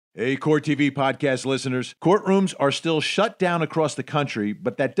Hey, Court TV podcast listeners. Courtrooms are still shut down across the country,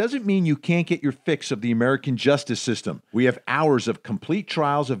 but that doesn't mean you can't get your fix of the American justice system. We have hours of complete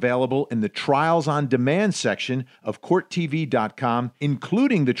trials available in the Trials on Demand section of CourtTV.com,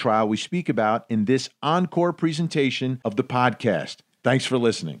 including the trial we speak about in this Encore presentation of the podcast. Thanks for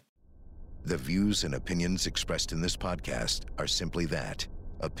listening. The views and opinions expressed in this podcast are simply that,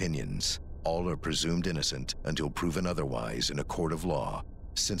 opinions. All are presumed innocent until proven otherwise in a court of law.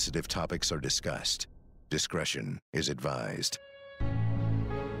 Sensitive topics are discussed. Discretion is advised.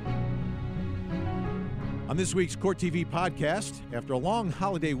 On this week's Court TV podcast, after a long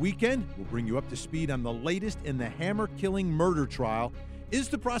holiday weekend, we'll bring you up to speed on the latest in the hammer-killing murder trial. Is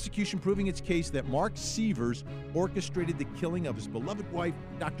the prosecution proving its case that Mark Sievers orchestrated the killing of his beloved wife,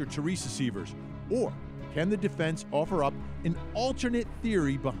 Dr. Teresa Sievers? Or can the defense offer up an alternate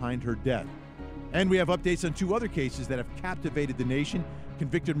theory behind her death? And we have updates on two other cases that have captivated the nation: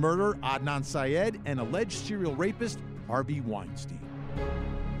 convicted murderer Adnan Syed and alleged serial rapist Harvey Weinstein.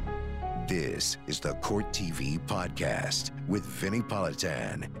 This is the Court TV podcast with Vinnie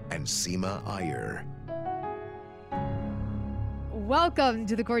Politan and Seema Iyer. Welcome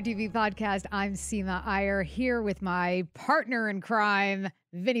to the Court TV podcast. I'm Seema Iyer, here with my partner in crime,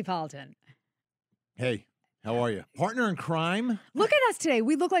 Vinnie Politan. Hey, how are you? Partner in crime? Look at us today.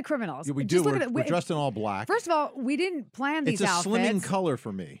 We look like criminals. Yeah, we Just do. look at We're dressed in all black. First of all, we didn't plan these outfits. It's a slimming color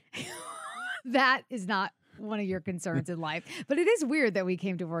for me. That is not one of your concerns in life. But it is weird that we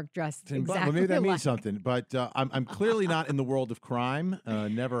came to work dressed exactly well, maybe that alike. means something. But I'm clearly not in the world of crime.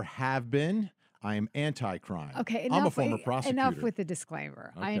 Never have been. I am anti-crime. Okay, I'm a former prosecutor. Enough with the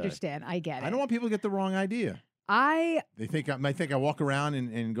disclaimer. Okay. I understand. I get it. I don't want people to get the wrong idea. They might think I walk around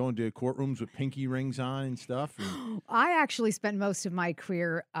and go into courtrooms with pinky rings on and stuff. I actually spent most of my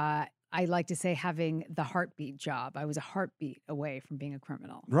career, I like to say, having the heartbeat job. I was a heartbeat away from being a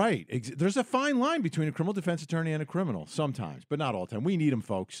criminal. Right. There's a fine line between a criminal defense attorney and a criminal sometimes, but not all the time. We need them,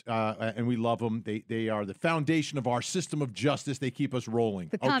 folks, and we love them. They are the foundation of our system of justice. They keep us rolling.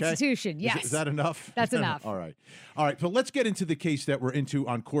 The Constitution, yes. Is that enough? That's enough. All right. So let's get into the case that we're into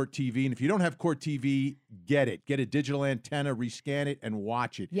on Court TV. And if you don't have Court TV, get it. Get a digital antenna, rescan it, and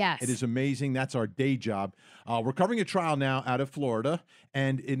watch it. Yes. It is amazing. That's our day job. We're covering a trial now out of Florida,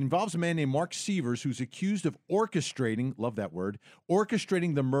 and it involves a man named Mark Sievers, who's accused of orchestrating, love that word,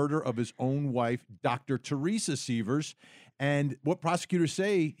 orchestrating the murder of his own wife, Dr. Teresa Sievers. And what prosecutors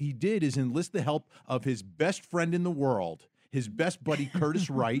say he did is enlist the help of his best friend in the world, his best buddy, Curtis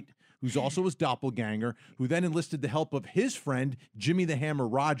Wright, who's also his doppelganger, who then enlisted the help of his friend, Jimmy the Hammer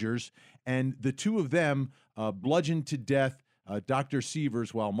Rogers, and the two of them bludgeoned to death Dr.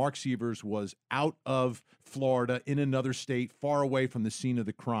 Sievers while Mark Sievers was out of Florida in another state, far away from the scene of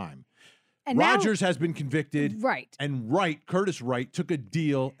the crime. And Rogers has been convicted. Right. And Curtis Wright, took a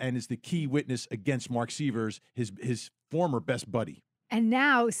deal and is the key witness against Mark Sievers, his former best buddy. And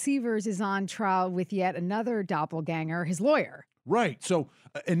now Sievers is on trial with yet another doppelganger, his lawyer. Right. So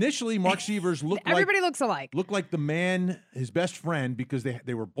initially, Mark Sievers Everybody looks alike. Looked like the man, his best friend, because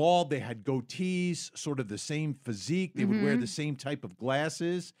they were bald, they had goatees, sort of the same physique, they would wear the same type of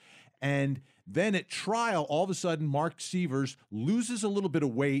glasses. And then at trial, all of a sudden, Mark Sievers loses a little bit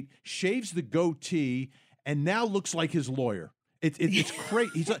of weight, shaves the goatee, and now looks like his lawyer. It's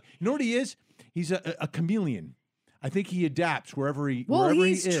crazy. He's you know what he is? He's a chameleon. I think he adapts wherever he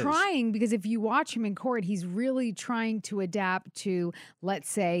he's trying, because if you watch him in court, he's really trying to adapt to, let's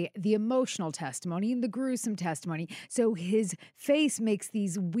say, the emotional testimony and the gruesome testimony. So his face makes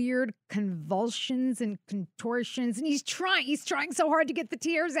these weird convulsions and contortions, and he's trying so hard to get the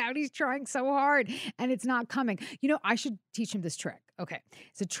tears out. He's trying so hard, and it's not coming. You know, I should teach him this trick. Okay,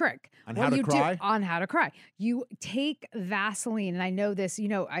 it's a trick. On how to cry? On how to cry. You take Vaseline, and I know this,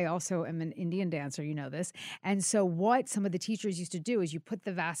 I also am an Indian dancer, you know this. And so what some of the teachers used to do is you put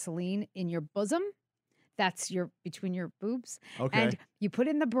the Vaseline in your bosom. That's between your boobs. Okay. And you put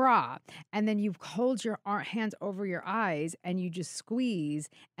in the bra, and then you hold your hands over your eyes, and you just squeeze,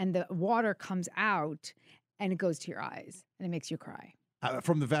 and the water comes out, and it goes to your eyes, and it makes you cry.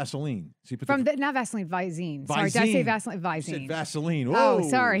 From the Vaseline. So not Vaseline, Visine. Sorry, did I say Vaseline? Visine. You said Vaseline. Whoa, oh,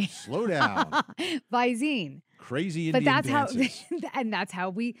 sorry. Slow down. Visine. Crazy Indian dances. That's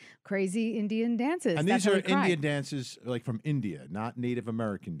how we crazy Indian dances. And these are Indian dances like from India, not Native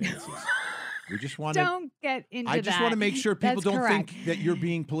American dances. We just want to don't get into that. I just want to make sure people don't think that you're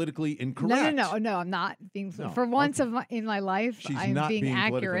being politically incorrect. No, I'm not being. No, for once in my life, I'm not being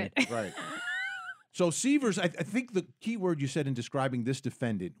accurate. Right. So Sievers, I think the key word you said in describing this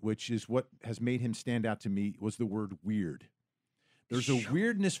defendant, which is what has made him stand out to me, was the word weird. There's a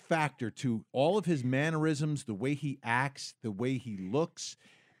weirdness factor to all of his mannerisms, the way he acts, the way he looks.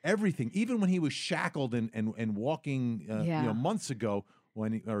 everything, even when he was shackled and walking, months ago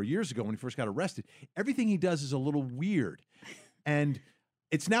or years ago when he first got arrested, everything he does is a little weird. And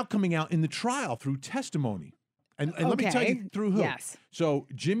it's now coming out in the trial through testimony. And let me tell you through who. Yes. So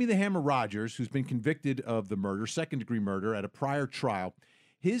Jimmy the Hammer Rogers, who's been convicted of the murder, second-degree murder at a prior trial,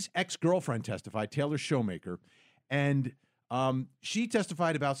 his ex-girlfriend testified, Taylor Showmaker, and she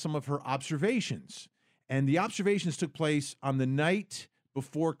testified about some of her observations. And the observations took place on the night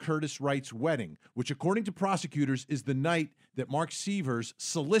before Curtis Wright's wedding, which, according to prosecutors, is the night that Mark Sievers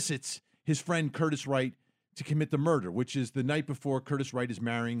solicits his friend Curtis Wright to commit the murder, which is the night before Curtis Wright is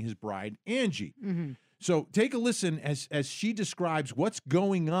marrying his bride, Angie. Mm-hmm. So take a listen as she describes what's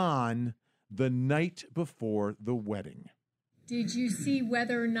going on the night before the wedding. Did you see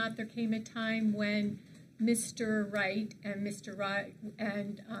whether or not there came a time when Mr. Wright and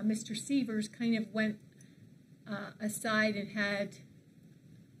Mr. Sievers kind of went aside and had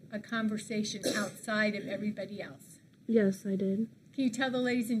a conversation outside of everybody else? Yes, I did. Can you tell the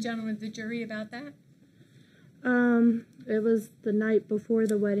ladies and gentlemen of the jury about that? It was the night before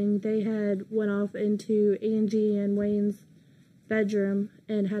the wedding. They had went off into Angie and Wayne's bedroom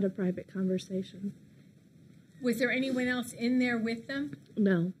and had a private conversation. Was there anyone else in there with them?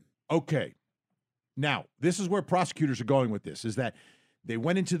 No. Okay. Now, this is where prosecutors are going with this, is that they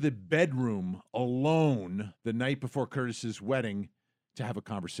went into the bedroom alone the night before Curtis's wedding to have a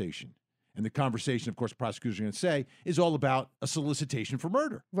conversation. And the conversation, of course, prosecutors are going to say, is all about a solicitation for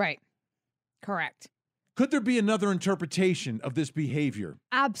murder. Right. Correct. Could there be another interpretation of this behavior?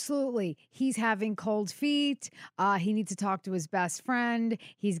 Absolutely. He's having cold feet. He needs to talk to his best friend.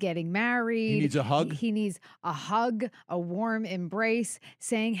 He's getting married. He needs a hug? He needs a hug, a warm embrace,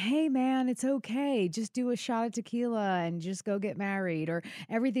 saying, hey, man, it's okay. Just do a shot of tequila and just go get married, or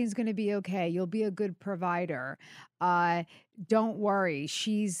everything's going to be okay. You'll be a good provider. Don't worry.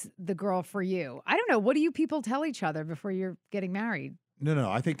 She's the girl for you. I don't know. What do you people tell each other before you're getting married?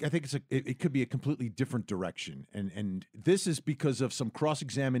 No. I think it could be a completely different direction, and this is because of some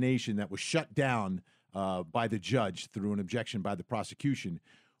cross-examination that was shut down by the judge through an objection by the prosecution,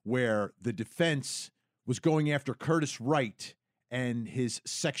 where the defense was going after Curtis Wright and his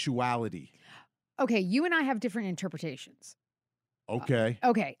sexuality. Okay, you and I have different interpretations. Okay.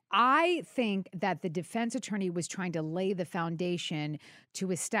 Okay, I think that the defense attorney was trying to lay the foundation to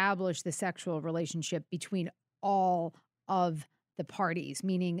establish the sexual relationship between all of the parties,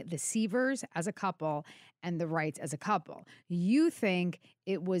 meaning the Sievers as a couple and the Wrights as a couple. You think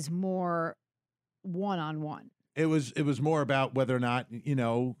it was more one-on-one. It was more about whether or not,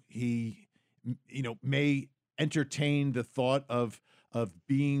 he, may entertain the thought of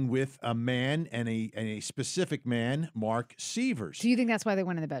being with a man and a specific man, Mark Sievers. Do you think that's why they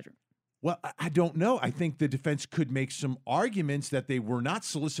went in the bedroom? Well, I don't know. I think the defense could make some arguments that they were not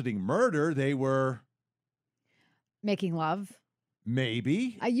soliciting murder. They were making love.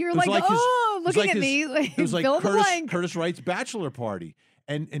 Maybe. You're like looking at me. It was like Curtis Wright's bachelor party.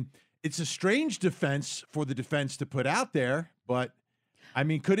 And it's a strange defense for the defense to put out there, but I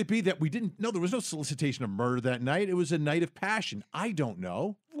mean, could it be that there was no solicitation of murder that night? It was a night of passion. I don't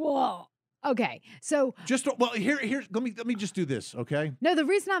know. Whoa. Okay. So here let me just do this, okay? No, the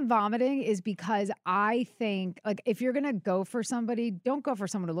reason I'm vomiting is because I think, like, if you're gonna go for somebody, don't go for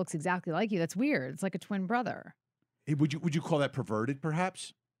someone who looks exactly like you. That's weird. It's like a twin brother. Would you call that perverted,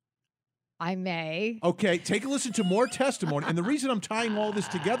 perhaps? I may. Okay, take a listen to more testimony. And the reason I'm tying all this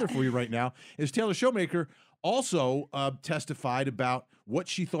together for you right now is Taylor Showmaker also testified about what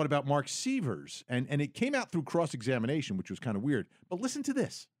she thought about Mark Sievers. And it came out through cross-examination, which was kind of weird. But listen to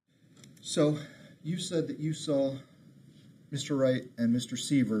this. So you said that you saw Mr. Wright and Mr.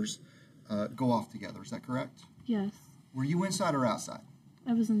 Sievers go off together. Is that correct? Yes. Were you inside or outside?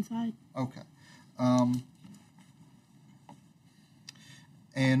 I was inside. Okay.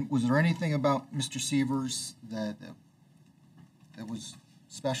 And was there anything about Mr. Sievers that was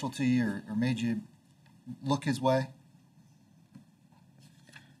special to you or made you look his way?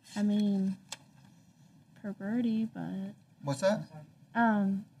 I mean, perverty, but... What's that?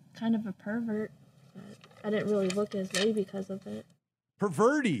 Kind of a pervert, but I didn't really look his way because of it.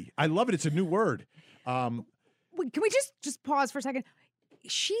 Perverty. I love it. It's a new word. Wait, can we just pause for a second?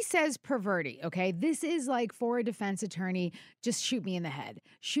 She says perverty, okay? This is like, for a defense attorney, just shoot me in the head.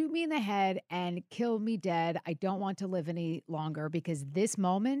 Shoot me in the head and kill me dead. I don't want to live any longer, because this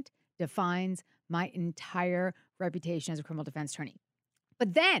moment defines my entire reputation as a criminal defense attorney.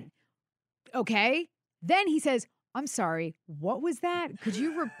 But then, okay, then he says, I'm sorry, what was that? Could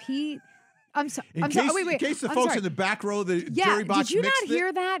you repeat? I'm sorry. In case the folks in the back row of the jury box did you mixed not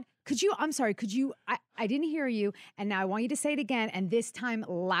hear that? I'm sorry, I didn't hear you, and now I want you to say it again, and this time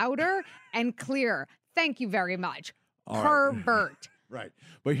louder and clearer. Thank you very much. All right. Pervert. Right.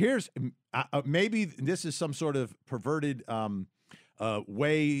 But here's maybe this is some sort of perverted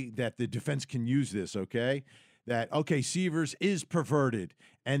way that the defense can use this, okay? That, okay, Sievers is perverted,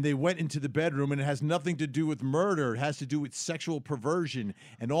 and they went into the bedroom, and it has nothing to do with murder. It has to do with sexual perversion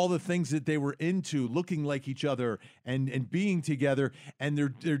and all the things that they were into, looking like each other and being together, and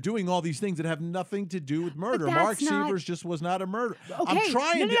they're doing all these things that have nothing to do with murder. Mark Sievers just was not a murderer. Okay. I'm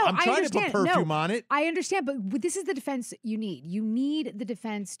trying to put perfume on it. I understand, but this is the defense you need. You need the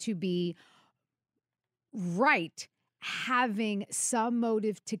defense to be right, having some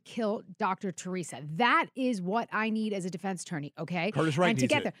motive to kill Dr. Teresa. That is what I need as a defense attorney, okay? Curtis Wright and to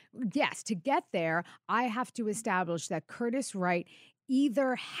needs get it. there, yes, to get there, I have to establish that Curtis Wright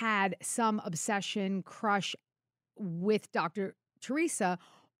either had some obsession, crush with Dr. Teresa,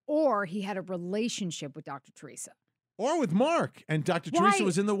 or he had a relationship with Dr. Teresa. Or with Mark, and Dr. Teresa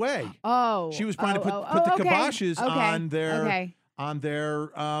was in the way. Oh. She was trying to put the okay. kiboshes on their Okay.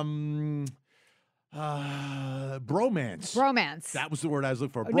 bromance. Bromance. That was the word I was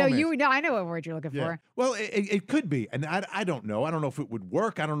looking for. No, Bromance. I know what word you're looking for. Well, it could be, and I don't know. I don't know if it would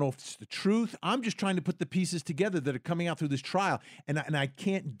work. I don't know if it's the truth. I'm just trying to put the pieces together that are coming out through this trial, and I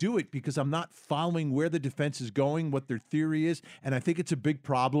can't do it because I'm not following where the defense is going, what their theory is, and I think it's a big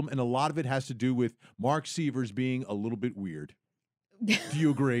problem, and a lot of it has to do with Mark Sievers being a little bit weird. Do you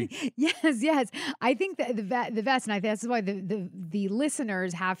agree? Yes. I think that the best, and I think this is why the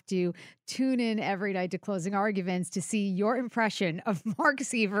listeners have to tune in every night to Closing Arguments to see your impression of Mark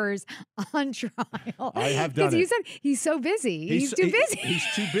Sievers on trial. I have done it. Because you said he's so busy. He's too busy. He's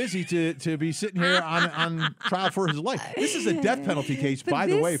too busy to be sitting here on trial for his life. This is a death penalty case, by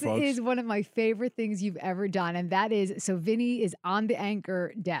the way, folks. This is one of my favorite things you've ever done, and that is, so Vinny is on the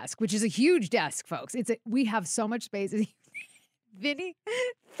anchor desk, which is a huge desk, folks. We have so much space. Vinny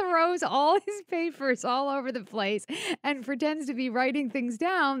throws all his papers all over the place and pretends to be writing things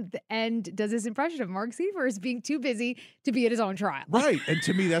down and does this impression of Mark Sievers being too busy to be at his own trial. Right. And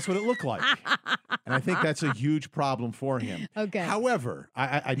to me, that's what it looked like. And I think that's a huge problem for him. Okay. However,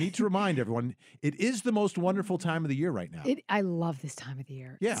 I need to remind everyone, it is the most wonderful time of the year right now. I love this time of the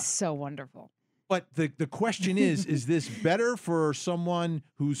year. Yeah. It's so wonderful. But the question is this better for someone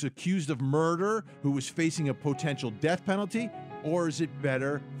who's accused of murder, who is facing a potential death penalty, or is it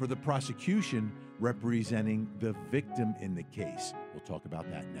better for the prosecution representing the victim in the case? We'll talk about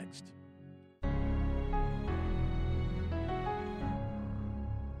that next.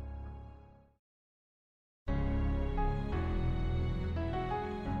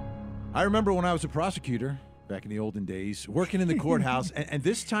 I remember when I was a prosecutor back in the olden days, working in the courthouse, and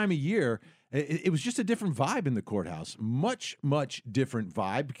this time of year, it was just a different vibe in the courthouse. Much, much different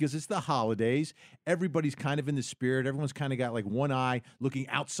vibe because it's the holidays. Everybody's kind of in the spirit. Everyone's kind of got like one eye looking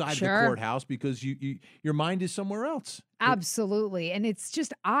outside the courthouse because your mind is somewhere else. Absolutely. And it's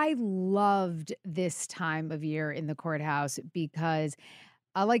just, I loved this time of year in the courthouse because,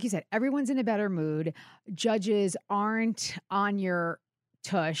 like you said, everyone's in a better mood. Judges aren't on your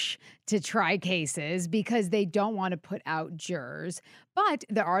tush to try cases because they don't want to put out jurors. But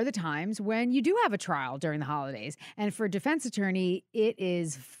there are the times when you do have a trial during the holidays. And for a defense attorney, it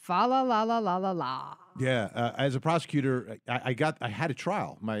is fa la la la la la la. Yeah. As a prosecutor, I had a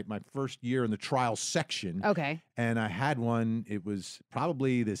trial, my first year in the trial section. Okay. And I had one, it was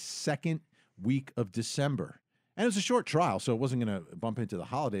probably the second week of December. And it was a short trial, so it wasn't going to bump into the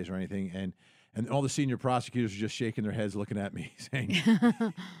holidays or anything. And all the senior prosecutors were just shaking their heads, looking at me, saying,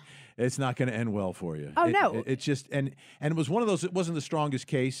 "It's not going to end well for you." Oh no! It's just and it was one of those. It wasn't the strongest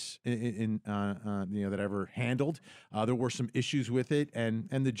case in that I ever handled. There were some issues with it, and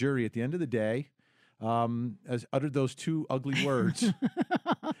the jury at the end of the day, has uttered those two ugly words,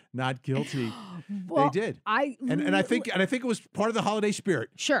 "Not guilty." Well, they did. I think it was part of the holiday spirit.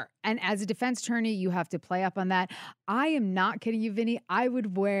 Sure. And as a defense attorney, you have to play up on that. I am not kidding you, Vinny. I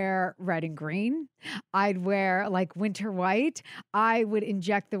would wear red and green. I'd wear like winter white. I would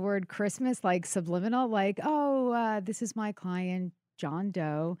inject the word Christmas like subliminal, like, this is my client, John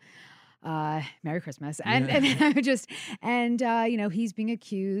Doe. Merry Christmas. And I would just, he's being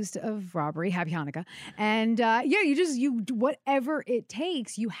accused of robbery. Happy Hanukkah. And you whatever it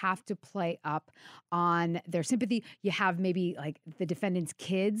takes, you have to play up on their sympathy. You have maybe like the defendant's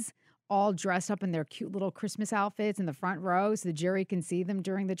kids all dressed up in their cute little Christmas outfits in the front row so the jury can see them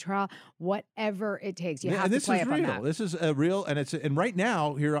during the trial. Whatever it takes. You have and to this play is up on real. that. This is a real, and right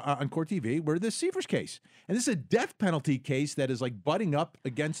now here on Court TV, we're the Sievers case, and this is a death penalty case that is like butting up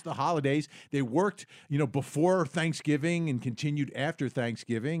against the holidays. They worked, before Thanksgiving and continued after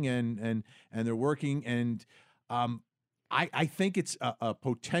Thanksgiving, and they're working, and I think it's a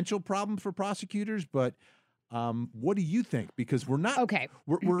potential problem for prosecutors, but. What do you think? Because we're not Okay.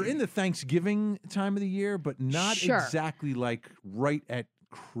 We're in the Thanksgiving time of the year, but not Sure. exactly like right at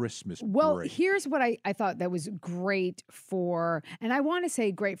Christmas Well, break. here's what I thought that was great for, and I want to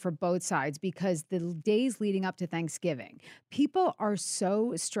say great for both sides because the days leading up to Thanksgiving, people are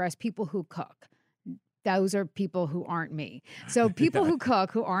so stressed. People who cook. Those are people who aren't me. So people who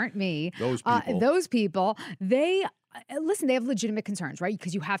cook who aren't me, Those people. they listen, they have legitimate concerns, right?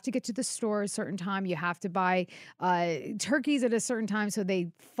 Because you have to get to the store at a certain time. You have to buy turkeys at a certain time so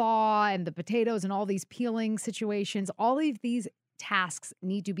they thaw, and the potatoes and all these peeling situations. All of these tasks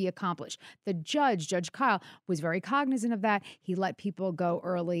need to be accomplished. The Judge Kyle, was very cognizant of that. He let people go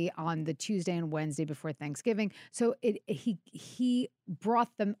early on the Tuesday and Wednesday before Thanksgiving. So he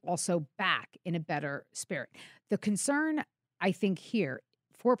brought them also back in a better spirit. The concern, I think, here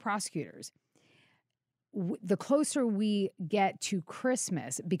for prosecutors, the closer we get to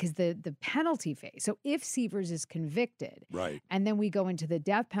Christmas, because the penalty phase, so if Sievers is convicted, Right. and then we go into the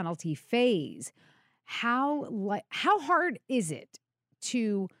death penalty phase, how hard is it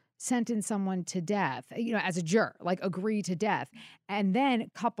to sentence someone to death, as a juror, like agree to death, and then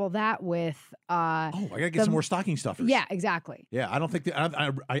couple that with I gotta get some more stocking stuffers. Yeah, exactly. Yeah, I don't think that.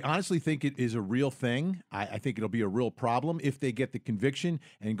 I honestly think it is a real thing. I think it'll be a real problem if they get the conviction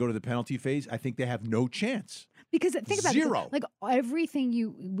and go to the penalty phase. I think they have no chance. Because think about Zero. it, like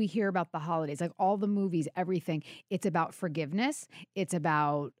everything we hear about the holidays, like all the movies, everything, it's about forgiveness. It's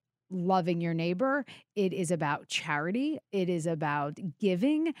about loving your neighbor. It is about charity. It is about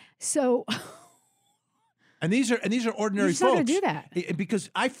giving. So And these are ordinary You're just not folks. gonna do that. Because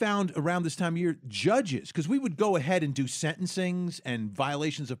I found around this time of year, judges, because we would go ahead and do sentencings and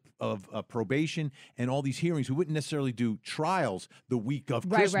violations of probation and all these hearings. We wouldn't necessarily do trials the week of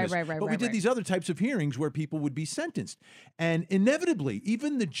Christmas. Right, but we did these other types of hearings where people would be sentenced. And inevitably,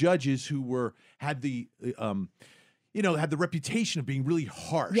 even the judges who had the reputation of being really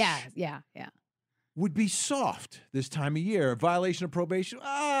harsh. Yeah. Would be soft this time of year. A violation of probation.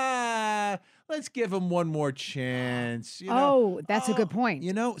 Let's give them one more chance. That's a good point.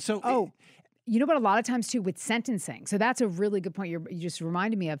 But a lot of times too with sentencing. So that's a really good point you just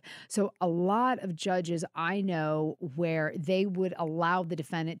reminded me of. So a lot of judges I know where they would allow the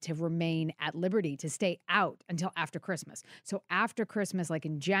defendant to remain at liberty, to stay out until after Christmas. So after Christmas, like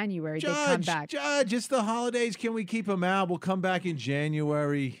in January, they come back. Judge, it's the holidays. Can we keep them out? We'll come back in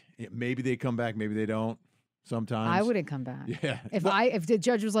January. Maybe they come back. Maybe they don't. Sometimes I wouldn't come back. Yeah. If the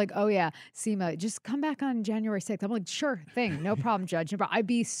judge was like, "Oh yeah, Seema, just come back on January 6th." I'm like, "Sure thing, no problem, Judge." But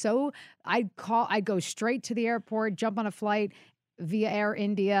I'd go straight to the airport, jump on a flight via Air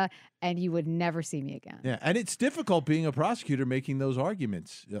India, and you would never see me again. Yeah, and it's difficult being a prosecutor making those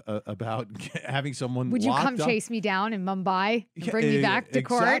arguments about having someone. Would you locked come up. chase me down in Mumbai and bring me back to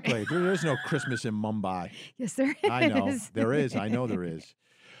court? Exactly. There is no Christmas in Mumbai. Yes, there is. I know there is. I know there is.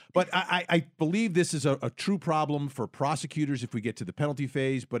 But I believe this is a true problem for prosecutors if we get to the penalty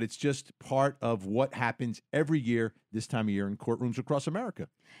phase, but it's just part of what happens every year this time of year in courtrooms across America.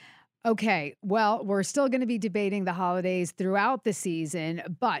 Okay, well, we're still going to be debating the holidays throughout the season,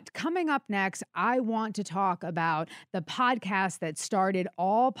 but coming up next, I want to talk about the podcast that started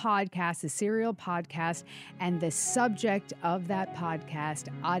all podcasts, the Serial Podcast, and the subject of that podcast,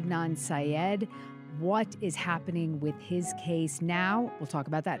 Adnan Syed. What is happening with his case now? We'll talk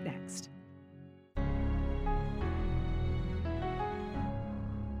about that next.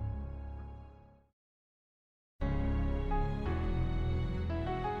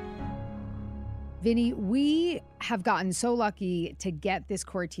 Vinny, we have gotten so lucky to get this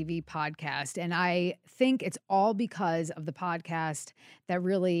Court TV podcast, and I think it's all because of the podcast that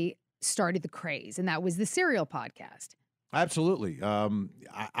really started the craze, and that was the Serial Podcast. Absolutely.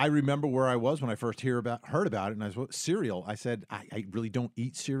 I remember where I was when I first heard about it, and I was cereal. I said, I really don't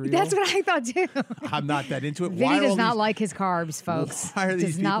eat cereal. That's what I thought too. I'm not that into it. Vinny does not like his carbs, folks. Why are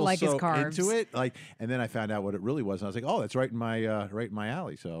these does not people like so his carbs. into it? And then I found out what it really was, and I was like, oh, that's right in my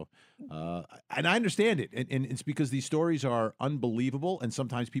alley. So, and I understand it, and it's because these stories are unbelievable, and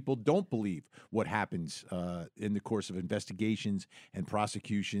sometimes people don't believe what happens in the course of investigations and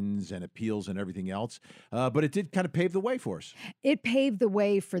prosecutions and appeals and everything else. But it did kind of pave the way for us. It paved the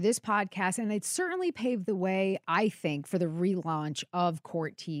way for this podcast, and it certainly paved the way, I think, for the relaunch of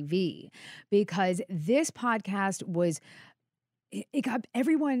Court TV, because this podcast was it got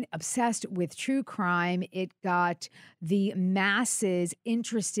everyone obsessed with true crime. It got the masses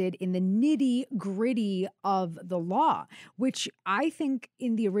interested in the nitty gritty of the law, which I think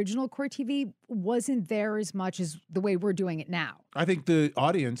in the original Court TV wasn't there as much as the way we're doing it now. I think the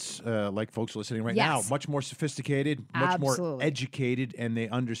audience, like folks listening right now, Yes. much more sophisticated, much more Absolutely. educated, and they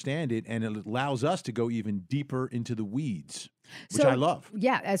understand it, and it allows us to go even deeper into the weeds, which So, I love.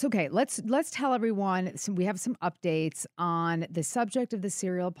 Yeah, that's okay. Let's tell everyone. We have some updates on the subject of the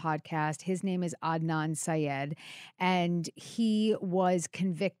Serial podcast. His name is Adnan Syed, and he was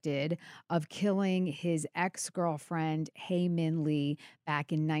convicted of killing his ex-girlfriend Hae Min Lee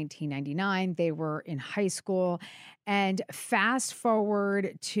back in 1999. They were in high school, and fast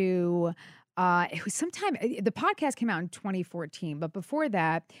forward to it was sometime. The podcast came out in 2014, but before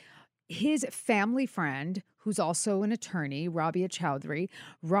that, his family friend, who's also an attorney, Rabia Chowdhury,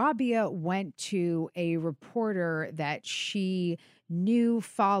 Rabia went to a reporter that she knew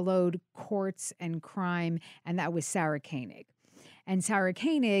followed courts and crime, and that was Sarah Koenig. And Sarah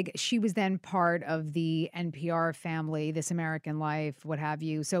Koenig, she was then part of the NPR family, This American Life, what have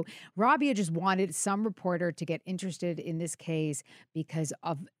you. So Rabia just wanted some reporter to get interested in this case because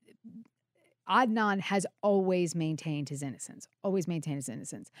of Adnan has always maintained his innocence,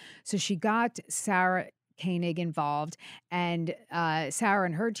 So she got Sarah Koenig involved, and Sarah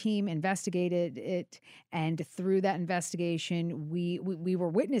and her team investigated it. And through that investigation, we were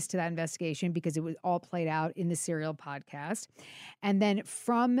witness to that investigation because it was all played out in the Serial podcast. And then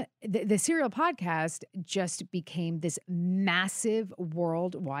from the Serial podcast just became this massive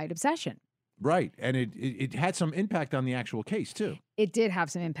worldwide obsession. Right. And it had some impact on the actual case, too. It did have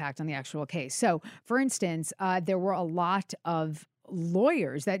some impact on the actual case. So, for instance, there were a lot of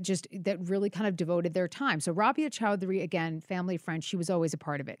lawyers that really kind of devoted their time. So Rabia Chowdhury, again, family friend, she was always a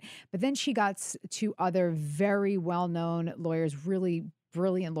part of it. But then she got to other very well-known lawyers, really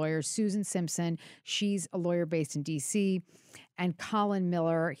brilliant lawyers. Susan Simpson, she's a lawyer based in D.C., and Colin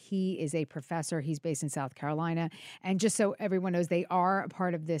Miller, he is a professor. He's based in South Carolina. And just so everyone knows, they are a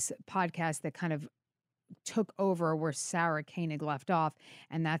part of this podcast that kind of took over where Sarah Koenig left off,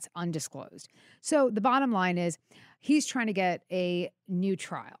 and that's undisclosed. So the bottom line is he's trying to get a new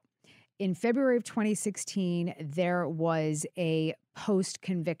trial. In February of 2016, there was a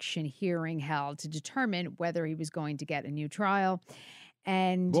post-conviction hearing held to determine whether he was going to get a new trial.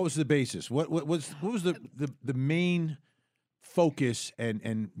 And what was the basis? What was the main focus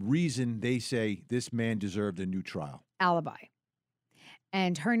and reason they say this man deserved a new trial? Alibi.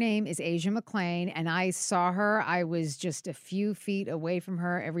 And her name is Asia McClain, and I saw her. I was just a few feet away from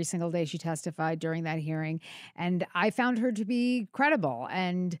her every single day she testified during that hearing, and I found her to be credible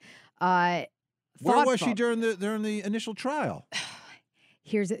and where was she thoughtful. during the initial trial?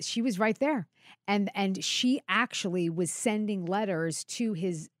 She was right there, and she actually was sending letters to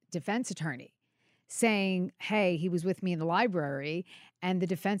his defense attorney saying, hey, he was with me in the library, and the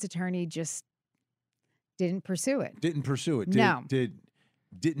defense attorney just didn't pursue it. No.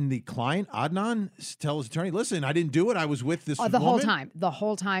 Didn't the client, Adnan, tell his attorney, listen, I didn't do it, I was with this woman? The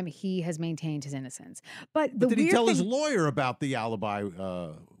whole time he has maintained his innocence. But did he tell his lawyer about the alibi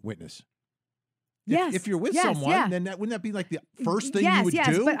witness? Yes. If you're with someone, then wouldn't that be like the first thing you would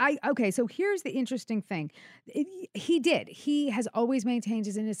do? But so here's the interesting thing. He did. He has always maintained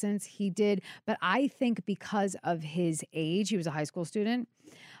his innocence. He did. But I think because of his age, he was a high school student.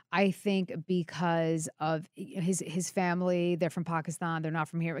 I think because of his family, they're from Pakistan, they're not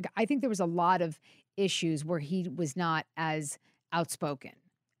from here. I think there was a lot of issues where he was not as outspoken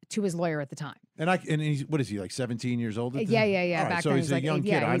to his lawyer at the time. And he's, what is he, like 17 years old? Yeah. All right, Back so then, he's a young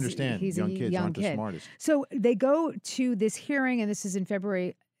kid. I understand. He's Young a kids young aren't kid. the smartest. So they go to this hearing, and this is in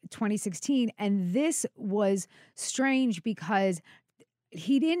February 2016, and this was strange because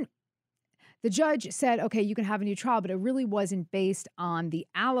the judge said, okay, you can have a new trial, but it really wasn't based on the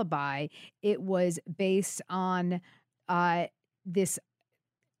alibi. It was based on this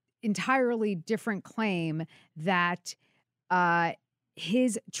entirely different claim that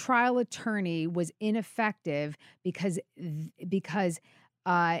his trial attorney was ineffective because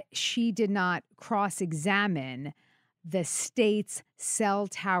she did not cross-examine the state's cell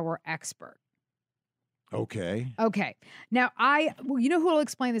tower expert. Okay. Now, you know who will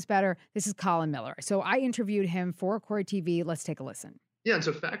explain this better? This is Colin Miller. So I interviewed him for Encore TV. Let's take a listen. Yeah, and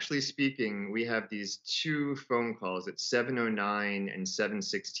so factually speaking, we have these two phone calls at 7:09 and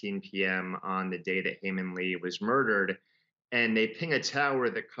 7:16 p.m. on the day that Hae Min Lee was murdered, and they ping a tower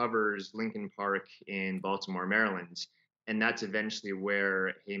that covers Lincoln Park in Baltimore, Maryland. and that's eventually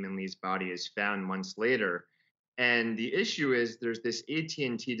where Heyman Lee's body is found months later. And the issue is there's this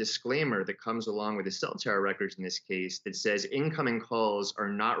AT&T disclaimer that comes along with the cell tower records in this case that says incoming calls are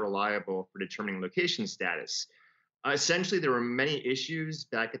not reliable for determining location status. Essentially, there were many issues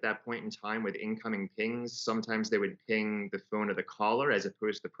back at that point in time with incoming pings. Sometimes they would ping the phone of the caller as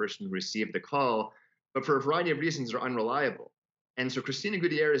opposed to the person who received the call, but for a variety of reasons, they're unreliable. And so Christina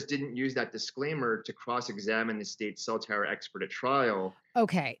Gutierrez didn't use that disclaimer to cross-examine the state's cell tower expert at trial.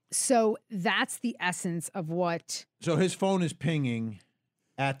 Okay, so that's the essence of what... So his phone is pinging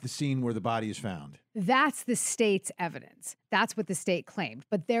at the scene where the body is found. That's the state's evidence. That's what the state claimed.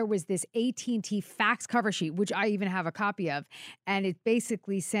 But there was this AT&T fax cover sheet, which I even have a copy of, and it's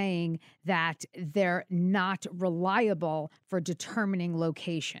basically saying that they're not reliable for determining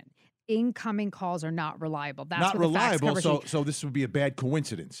location. Incoming calls are not reliable. That's not what the fax reliable, cover sheet... so this would be a bad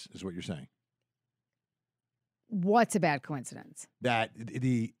coincidence, is what you're saying. What's a bad coincidence? That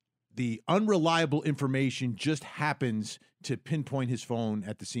the unreliable information just happens to pinpoint his phone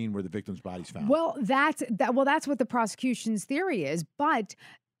at the scene where the victim's body's found. Well, that's what the prosecution's theory is. But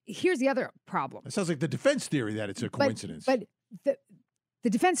here's the other problem. It sounds like the defense theory that it's a coincidence. But the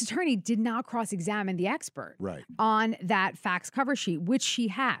defense attorney did not cross-examine the expert on that fax cover sheet, which she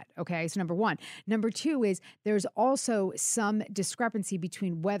had. Okay, so number one. Number two is there's also some discrepancy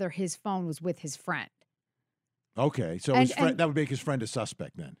between whether his phone was with his friend. Okay, so his friend, that would make his friend a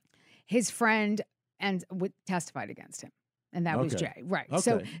suspect then. His friend testified against him, and that was Jay. Right.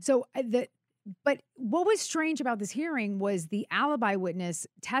 Okay. But what was strange about this hearing was the alibi witness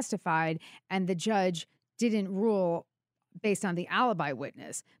testified, and the judge didn't rule based on the alibi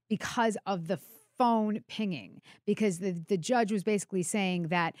witness because of the phone pinging, because the judge was basically saying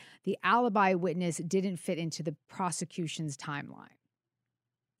that the alibi witness didn't fit into the prosecution's timeline.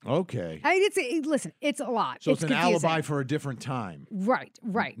 Okay. Listen, it's a lot. So it's an confusing. alibi for a different time. Right.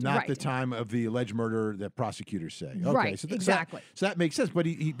 Not the time of the alleged murder that prosecutors say. Okay, right, exactly. So that makes sense, but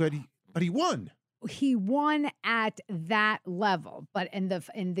he won. He won at that level, but in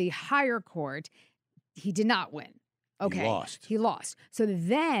the higher court, he did not win. Okay. He lost. So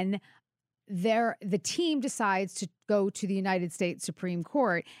then the team decides to go to the United States Supreme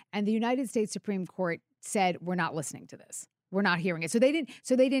Court, and the United States Supreme Court said, we're not listening to this. We're not hearing it. So they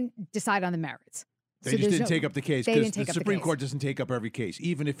didn't decide on the merits. They just didn't take up the case because the Supreme Court doesn't take up every case,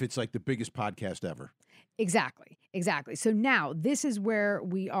 even if it's like the biggest podcast ever. Exactly. So now this is where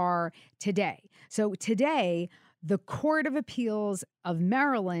we are today. So today, the Court of Appeals of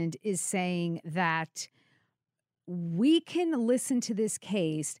Maryland is saying that we can listen to this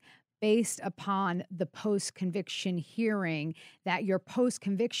case based upon the post-conviction hearing, that your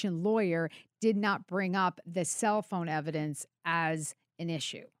post-conviction lawyer did not bring up the cell phone evidence as an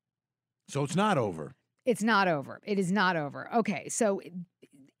issue. So it's not over. It's not over. It is not over. Okay, so,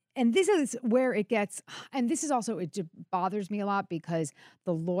 and this is where it gets, and this is also, it bothers me a lot because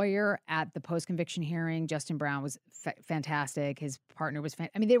the lawyer at the post-conviction hearing, Justin Brown, was fantastic. His partner was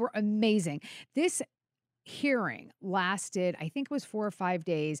fantastic. I mean, they were amazing. This hearing lasted, I think it was 4 or 5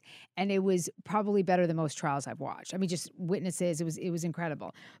 days, and it was probably better than most trials I've watched. I mean, just witnesses, it was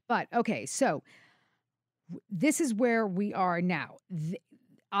incredible. But okay, so this is where we are now.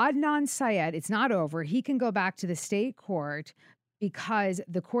 Adnan Syed, it's not over. He can go back to the state court because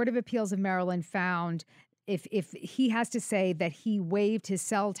the Court of Appeals of Maryland found if he has to say that he waived his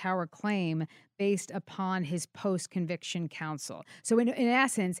cell tower claim based upon his post-conviction counsel. So in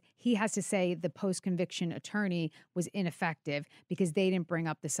essence, he has to say the post-conviction attorney was ineffective because they didn't bring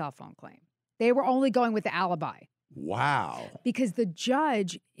up the cell phone claim. They were only going with the alibi. Wow. Because the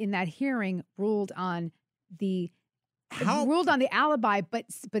judge in that hearing ruled on the alibi,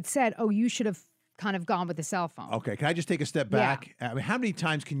 but said, oh, you should have kind of gone with the cell phone. Okay, can I just take a step back? Yeah. I mean, how many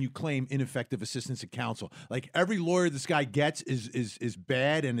times can you claim ineffective assistance of counsel? Like every lawyer this guy gets is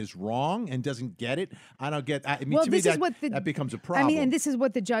bad and is wrong and doesn't get it. I don't get. I mean, well, to me that becomes a problem. I mean, and this is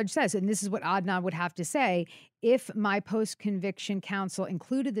what the judge says, and this is what Adnan would have to say. If my post-conviction counsel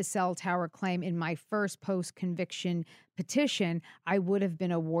included the cell tower claim in my first post-conviction petition, I would have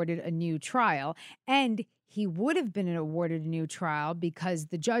been awarded a new trial. And he would have been awarded a new trial because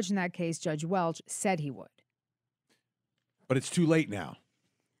the judge in that case, Judge Welch, said he would. But it's too late now.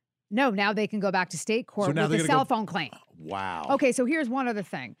 No, now they can go back to state court with a cell phone claim. Wow. Okay, so here's one other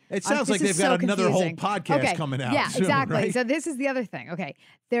thing. It sounds like they've got another whole podcast coming out. Yeah, soon, exactly. Right? So this is the other thing. Okay,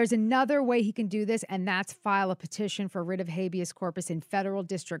 there's another way he can do this, and that's file a petition for writ of habeas corpus in federal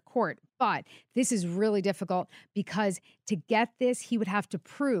district court. But this is really difficult because to get this, he would have to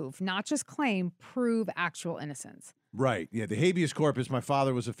prove, not just claim, prove actual innocence. Right. Yeah. The habeas corpus, my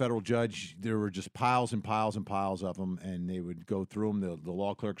father was a federal judge. There were just piles and piles and piles of them, and they would go through them. The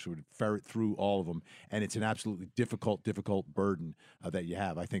law clerks would ferret through all of them, and it's an absolutely difficult burden that you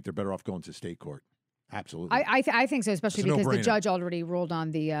have. I think they're better off going to state court. Absolutely. I think so, especially It's a because the no-brainer. judge already ruled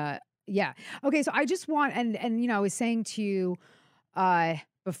on the, yeah. Okay, so I just want, and you know, I was saying to you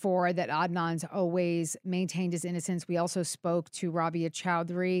before that Adnan's always maintained his innocence. We also spoke to Rabia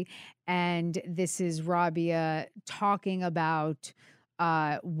Chowdhury, and this is Rabia talking about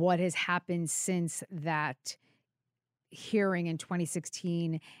what has happened since that hearing in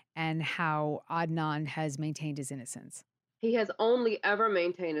 2016 and how Adnan has maintained his innocence. He has only ever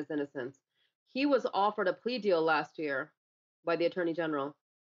maintained his innocence. He was offered a plea deal last year by the Attorney General,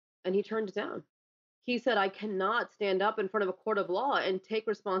 and he turned it down. He said, I cannot stand up in front of a court of law and take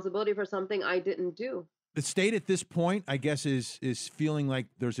responsibility for something I didn't do. The state at this point, I guess, is feeling like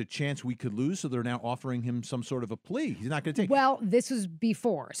there's a chance we could lose, so they're now offering him some sort of a plea. He's not going to take. Well, this was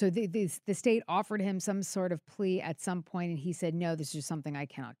before. So the state offered him some sort of plea at some point, and he said, no, this is just something I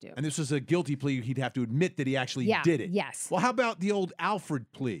cannot do. And this was a guilty plea. He'd have to admit that he actually did it. Yes. Well, how about the old Alfred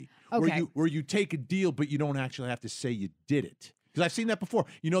plea, where you take a deal, but you don't actually have to say you did it? Because I've seen that before.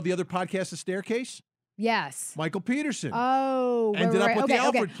 You know the other podcast, The Staircase? Yes. Michael Peterson. Oh, ended up with the okay,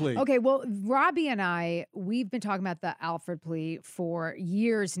 Alfred plea. Okay, well, Robbie and I, we've been talking about the Alfred plea for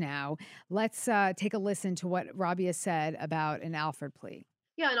years now. Let's take a listen to what Robbie has said about an Alfred plea.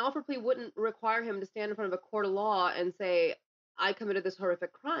 Yeah, an Alfred plea wouldn't require him to stand in front of a court of law and say, I committed this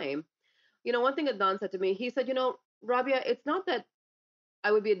horrific crime. You know, one thing Adnan said to me, he said, you know, Rabia, it's not that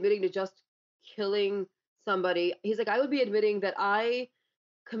I would be admitting to just killing somebody. He's like, I would be admitting that I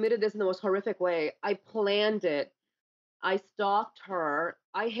committed this in the most horrific way. I planned it. I stalked her.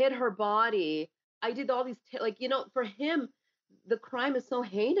 I hid her body. I did all these, like, you know, for him, the crime is so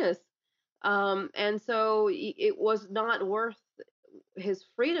heinous. And so it was not worth his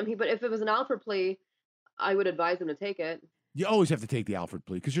freedom. But if it was an Alfred plea, I would advise him to take it. You always have to take the Alfred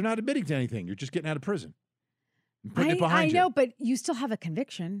plea because you're not admitting to anything. You're just getting out of prison. You're putting it behind you. I know, but you still have a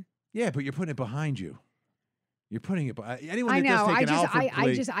conviction. Yeah, but you're putting it behind you. You're putting it behind anyone I that know. does take an Alfred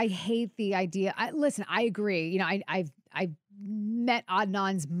plea. I hate the idea. Listen, I agree. You know, I've met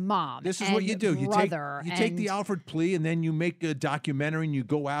Adnan's mom. This is what you do. You take the and- Alfred plea, and then you make a documentary, and you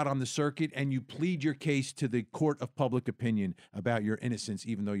go out on the circuit, and you plead your case to the court of public opinion about your innocence,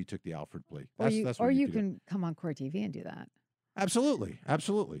 even though you took the Alfred plea. That's what you do. can come on Court TV and do that. Absolutely.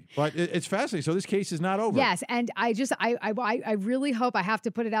 But it's fascinating. So this case is not over. Yes, and I really hope, I have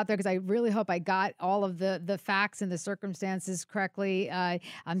to put it out there because I really hope I got all of the facts and the circumstances correctly.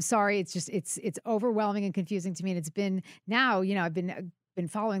 I'm sorry, it's overwhelming and confusing to me, and it's been now, you know, I've been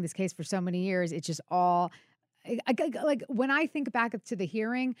following this case for so many years. It's just all. Like when I think back to the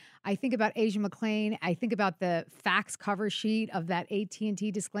hearing, I think about Asia McClain. I think about the fax cover sheet of that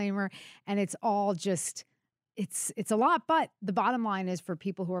AT&T disclaimer, and it's all just. It's a lot, but the bottom line is for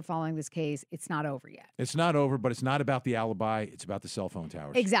people who are following this case, it's not over yet. It's not over, but it's not about the alibi. It's about the cell phone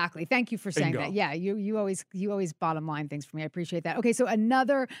towers. Exactly. Thank you for saying Bingo. that. Yeah, you always bottom line things for me. I appreciate that. Okay, so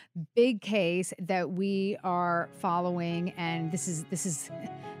another big case that we are following, and this is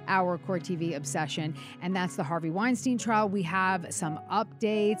our Court TV obsession, and that's the Harvey Weinstein trial. We have some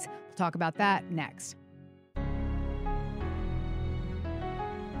updates. We'll talk about that next.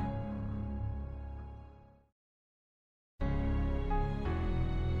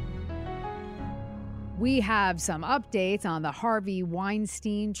 We have some updates on the Harvey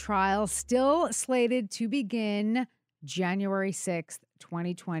Weinstein trial, still slated to begin January 6th,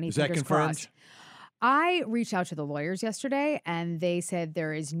 2020. Is that Fingers confirmed? crossed. I reached out to the lawyers yesterday, and they said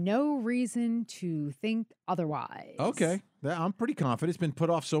there is no reason to think otherwise. Okay. I'm pretty confident. It's been put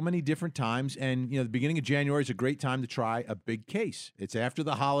off so many different times. And, you know, the beginning of January is a great time to try a big case. It's after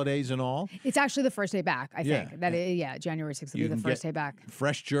the holidays and all. It's actually the first day back, I Yeah. think. January 6th will You be the can first get day back.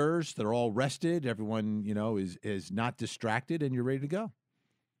 Fresh jurors. They're all rested. Everyone, you know, is not distracted, and you're ready to go.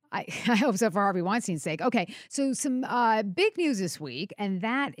 I hope so for Harvey Weinstein's sake. Okay, so some big news this week, and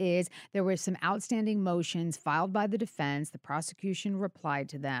that is there were some outstanding motions filed by the defense. The prosecution replied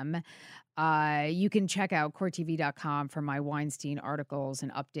to them. You can check out courttv.com for my Weinstein articles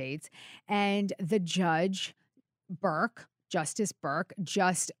and updates. And the judge, Justice Burke,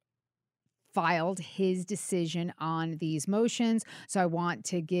 just filed his decision on these motions. So I want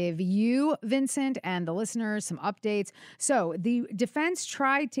to give you, Vincent, and the listeners some updates. So the defense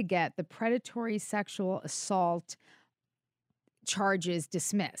tried to get the predatory sexual assault charges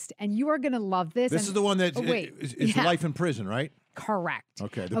dismissed. And you are going to love this. This is the one that is life in prison, right? Correct.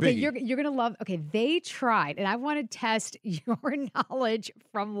 Okay, the Okay, biggie. you're gonna love. Okay, they tried, and I want to test your knowledge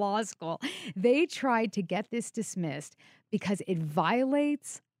from law school. They tried to get this dismissed because it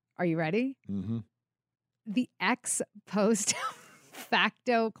violates. Are you ready? Mm-hmm. The ex post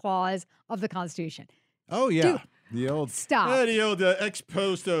facto clause of the Constitution. Oh, yeah. Dude, the old stop. the old ex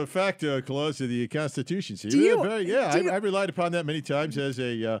post facto clause of the Constitution. See, Do you- I relied upon that many times as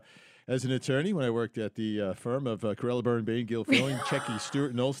an attorney when I worked at the firm of Corella, Byrne, Bain, Gill, Filling, Checky,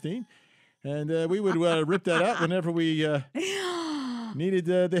 Stewart, and Olstein. And we would rip that out whenever we needed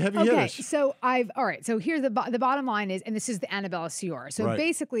the heavy Okay, hitters. so all right. So here's the bottom line is, and this is the Annabella Sciorra. So Right.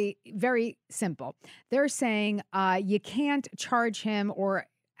 basically, very simple. They're saying you can't charge him or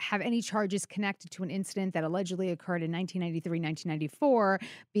have any charges connected to an incident that allegedly occurred in 1993, 1994,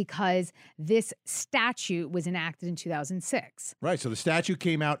 because this statute was enacted in 2006. Right. So the statute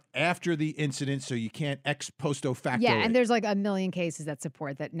came out after the incident, so you can't ex posto facto. Yeah, it. and there's like a million cases that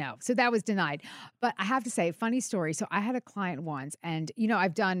support that. No, so that was denied. But I have to say, funny story. So I had a client once, and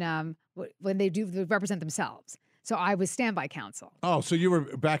I've done when they represent themselves. So I was standby counsel. Oh, so you were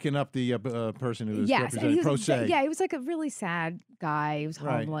backing up the person who was Yes, and representing he pro was, se. yeah, he was like a really sad guy. He was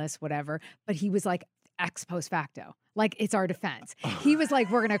Right. homeless, whatever. But he was like ex post facto. Like, it's our defense. He was like,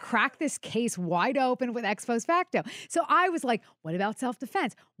 we're going to crack this case wide open with ex post facto. So I was like, what about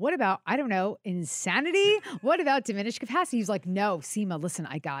self-defense? What about, I don't know, insanity? What about diminished capacity? He was like, no, Seema, listen,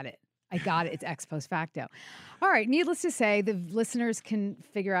 I got it. It's ex post facto. All right. Needless to say, the listeners can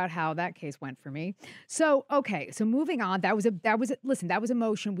figure out how that case went for me. So, okay. So moving on, that was a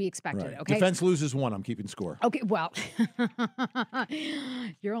motion we expected. Right. Okay. Defense loses one. I'm keeping score. Okay, well,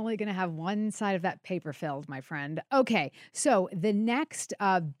 you're only going to have one side of that paper filled, my friend. Okay, so the next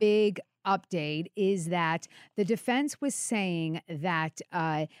big update is that the defense was saying that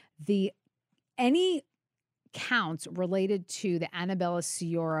any counts related to the Annabella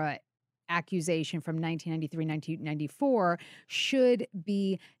Sciorra accusation from 1993, 1994 should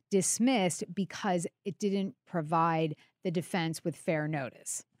be dismissed because it didn't provide the defense with fair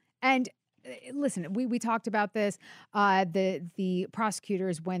notice. And listen, we talked about this. The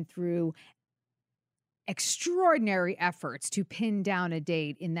prosecutors went through extraordinary efforts to pin down a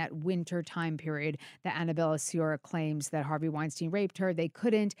date in that winter time period that Annabella Sciorra claims that Harvey Weinstein raped her. They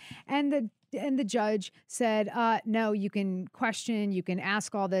couldn't. And the judge said, no, you can question, you can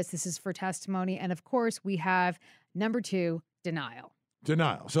ask all this. This is for testimony. And of course, we have number 2, denial.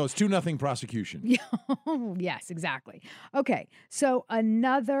 Denial. So it's 2-0 prosecution. Yes, exactly. Okay. So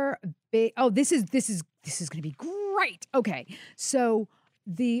another big, this is going to be great. Okay. So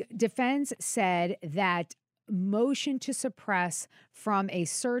the defense said that motion to suppress from a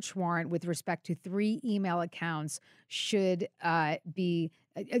search warrant with respect to 3 email accounts should be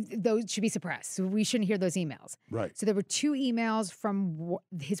those should be suppressed. So we shouldn't hear those emails. Right. So there were 2 emails from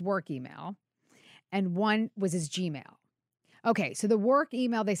his work email, and one was his Gmail. Okay, so the work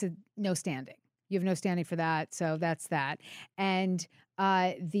email, they said no standing. You have no standing for that, so that's that. And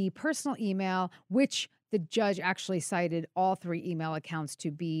the personal email, which the judge actually cited all 3 email accounts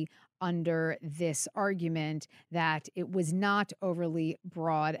to be under this argument that it was not overly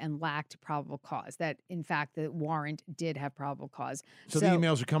broad and lacked probable cause, that in fact the warrant did have probable cause. So the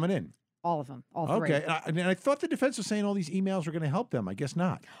emails are coming in. All of them, all 3. Okay. And I thought the defense was saying all these emails were going to help them. I guess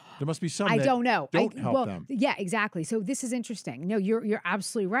not. There must be some I that don't know. don't help them. Yeah, exactly. So this is interesting. No, you're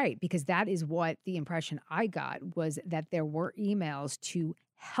absolutely right, because that is what the impression I got was that there were emails to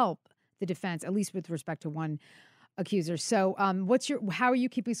help the defense, at least with respect to one accuser. So how are you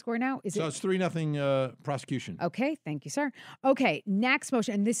keeping score now? It's 3-0 prosecution. Okay, thank you, sir. Okay, next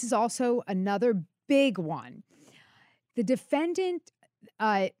motion, and this is also another big one. The defense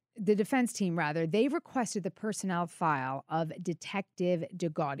team, they requested the personnel file of Detective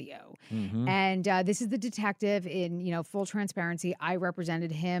DeGaudio. Mm-hmm. And this is the detective in, full transparency. I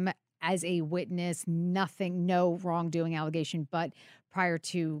represented him as a witness, no wrongdoing allegation, but prior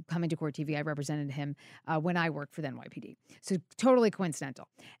to coming to Court TV, I represented him when I worked for the NYPD. So totally coincidental.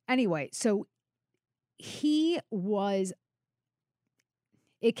 Anyway, so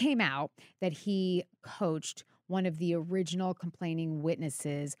it came out that he coached one of the original complaining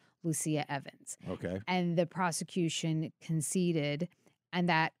witnesses, Lucia Evans. Okay. And the prosecution conceded, and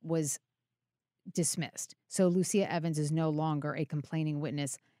that was dismissed. So Lucia Evans is no longer a complaining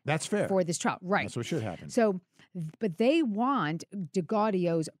witness. That's fair. For this trial. Right. That's what should happen. So, but they want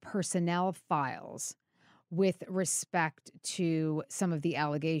DeGaudio's personnel files with respect to some of the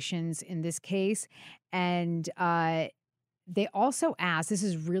allegations in this case. And They also asked, this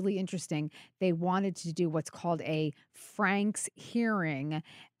is really interesting, they wanted to do what's called a Frank's hearing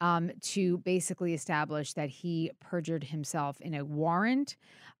to basically establish that he perjured himself in a warrant.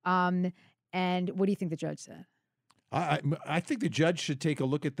 And what do you think the judge said? I think the judge should take a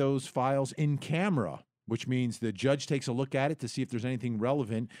look at those files in camera, which means the judge takes a look at it to see if there's anything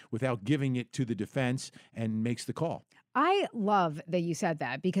relevant without giving it to the defense and makes the call. I love that you said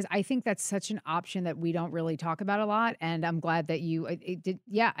that because I think that's such an option that we don't really talk about a lot. And I'm glad that you did.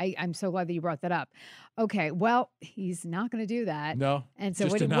 Yeah, I'm so glad that you brought that up. Okay, well, he's not going to do that. No, and so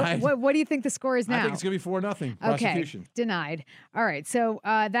just what denied. What do you think the score is now? I think it's going to be 4-0 prosecution. Okay, denied. All right, so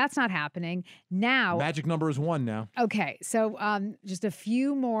that's not happening now. Magic number is 1 now. Okay, so just a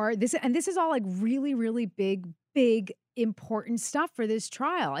few more. This is all like really, really big important stuff for this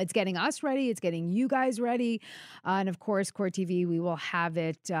trial. It's getting us ready. It's getting you guys ready. And of course, Court TV, we will have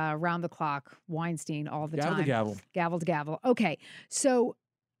it round the clock, Weinstein all the time. Gavel to gavel. Gavel to gavel. Okay, so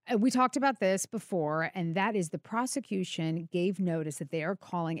we talked about this before, and that is the prosecution gave notice that they are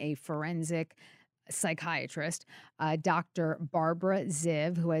calling a forensic psychiatrist, Dr. Barbara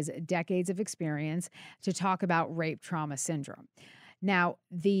Ziv, who has decades of experience, to talk about rape trauma syndrome. Now,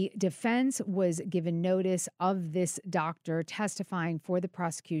 the defense was given notice of this doctor testifying for the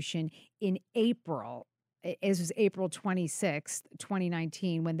prosecution in April. It was April 26th,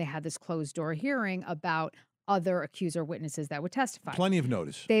 2019, when they had this closed-door hearing about other accuser witnesses that would testify. Plenty of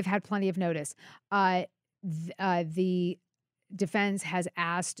notice. They've had plenty of notice. The defense has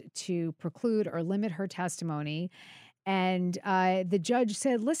asked to preclude or limit her testimony. And the judge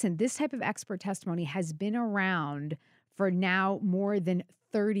said, listen, this type of expert testimony has been around for now more than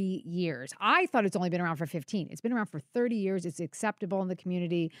 30 years. I thought it's only been around for 15. It's been around for 30 years. It's acceptable in the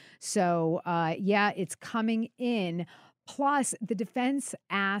community. So, yeah, it's coming in. Plus, the defense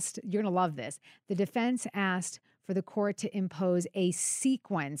asked, you're going to love this, the defense asked for the court to impose a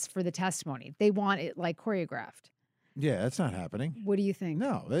sequence for the testimony. They want it like choreographed. Yeah, that's not happening. What do you think?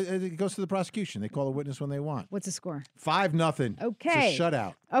 No, it goes to the prosecution. They call a witness when they want. What's the score? 5-0. Okay. It's a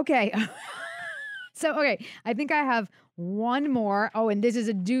shutout. Okay. So, okay, I think I have one more. Oh, and this is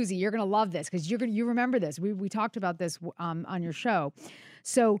a doozy. You're going to love this because you remember this. We talked about this on your show.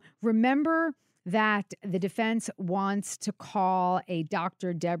 So remember that the defense wants to call a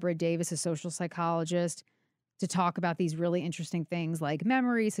Dr. Deborah Davis, a social psychologist, to talk about these really interesting things like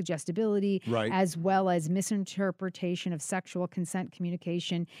memory, suggestibility, right, as well as misinterpretation of sexual consent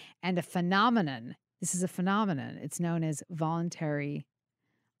communication and a phenomenon. This is a phenomenon. It's known as voluntary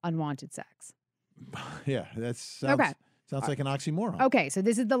unwanted sex. Yeah, that sounds like an oxymoron. Okay, so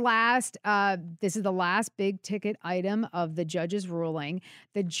this is the last big ticket item of the judge's ruling.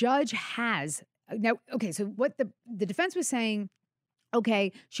 The judge has now. Okay, so what the defense was saying.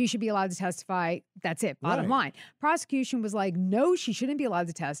 Okay, she should be allowed to testify. That's it. Bottom line. Prosecution was like, no, she shouldn't be allowed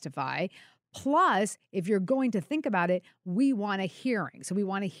to testify. Plus, if you're going to think about it, we want a hearing. So we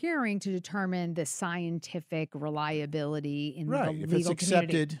want a hearing to determine the scientific reliability in the legal community. If it's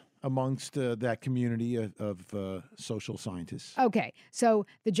accepted amongst that community of social scientists. Okay, so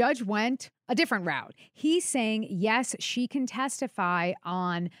the judge went a different route. He's saying, yes, she can testify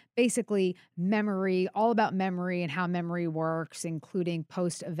on basically memory, all about memory and how memory works, including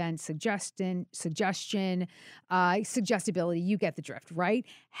post-event suggestion, suggestibility. You get the drift, right?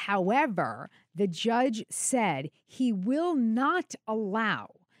 However, the judge said he will not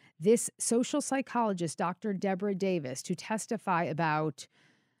allow this social psychologist, Dr. Deborah Davis, to testify about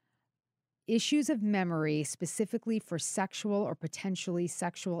issues of memory specifically for sexual or potentially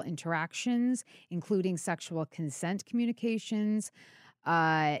sexual interactions, including sexual consent communications,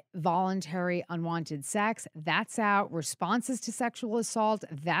 voluntary unwanted sex, that's out. Responses to sexual assault,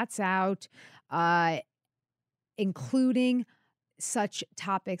 that's out, including such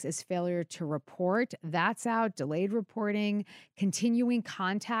topics as failure to report, that's out. Delayed reporting, continuing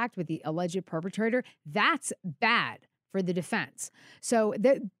contact with the alleged perpetrator, that's bad for the defense. So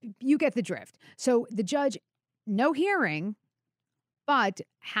you get the drift. So the judge, no hearing, but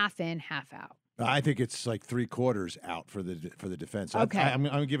half in, half out. I think it's like 3/4 out for the defense. Okay.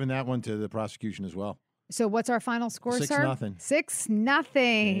 I'm giving that one to the prosecution as well. So what's our final score, 6-0. sir?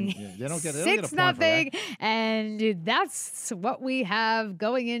 6-0. Yeah, they don't get a 6-0. point for that. And that's what we have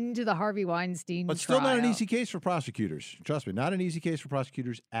going into the Harvey Weinstein But still trial. not an easy case for prosecutors. Trust me, not an easy case for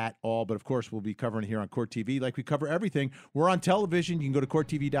prosecutors at all. But of course, we'll be covering it here on Court TV like we cover everything. We're on television. You can go to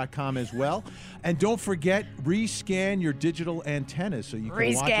courttv.com as well. And don't forget, rescan your digital antennas so you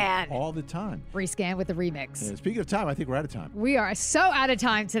can watch it all the time. Rescan with the remix. Yeah, speaking of time, I think we're out of time. We are so out of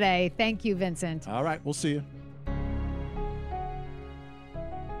time today. Thank you, Vincent. All right, we'll see you.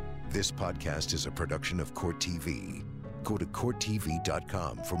 This podcast is a production of Court TV. Go to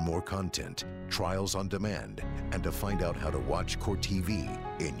CourtTV.com for more content, trials on demand, and to find out how to watch Court TV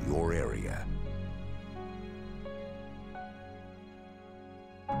in your area.